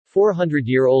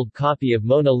400-year-old copy of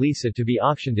Mona Lisa to be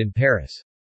auctioned in Paris.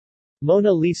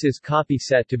 Mona Lisa's copy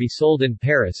set to be sold in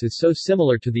Paris is so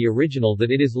similar to the original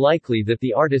that it is likely that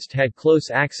the artist had close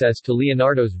access to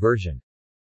Leonardo's version.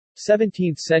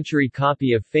 17th-century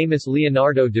copy of famous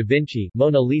Leonardo da Vinci,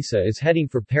 Mona Lisa is heading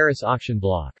for Paris auction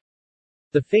block.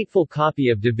 The fateful copy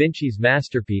of Da Vinci's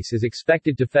masterpiece is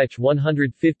expected to fetch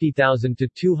 €150,000 to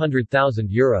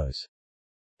 €200,000.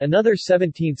 Another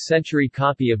 17th-century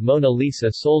copy of Mona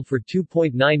Lisa sold for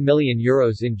 €2.9 million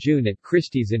in June at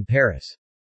Christie's in Paris.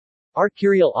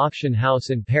 Arcurial Auction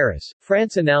House in Paris,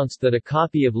 France announced that a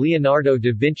copy of Leonardo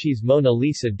da Vinci's Mona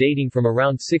Lisa dating from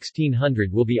around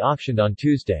 1600 will be auctioned on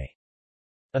Tuesday.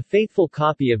 A faithful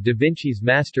copy of da Vinci's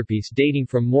masterpiece dating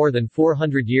from more than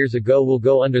 400 years ago will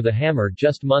go under the hammer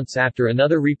just months after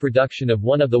another reproduction of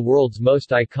one of the world's most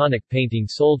iconic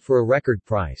paintings sold for a record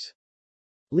price.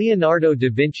 Leonardo da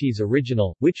Vinci's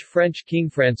original, which French King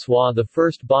François I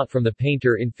bought from the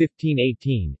painter in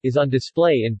 1518, is on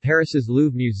display in Paris's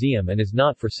Louvre Museum and is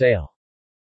not for sale.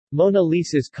 Mona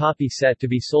Lisa's copy set to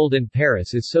be sold in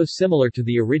Paris is so similar to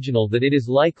the original that it is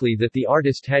likely that the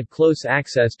artist had close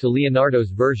access to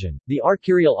Leonardo's version, the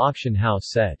Arcurial Auction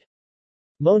House said.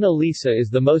 Mona Lisa is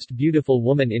the most beautiful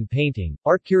woman in painting,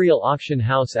 Arcurial Auction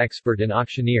House expert and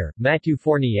auctioneer, Mathieu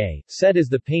Fournier, said as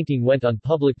the painting went on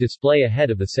public display ahead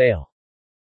of the sale.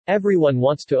 Everyone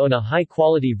wants to own a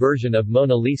high-quality version of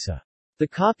Mona Lisa. The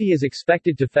copy is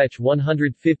expected to fetch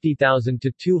 €150,000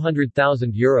 to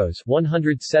 €200,000,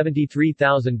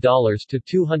 $173,000 to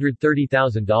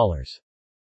 $230,000.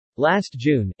 Last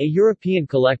June, a European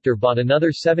collector bought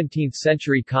another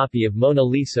 17th-century copy of Mona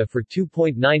Lisa for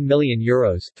 €2.9 million,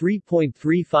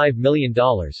 $3.35 million,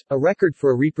 a record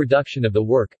for a reproduction of the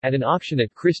work, at an auction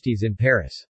at Christie's in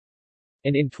Paris.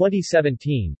 And in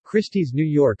 2017, Christie's New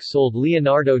York sold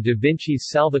Leonardo da Vinci's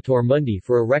Salvator Mundi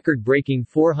for a record-breaking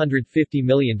 $450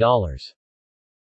 million.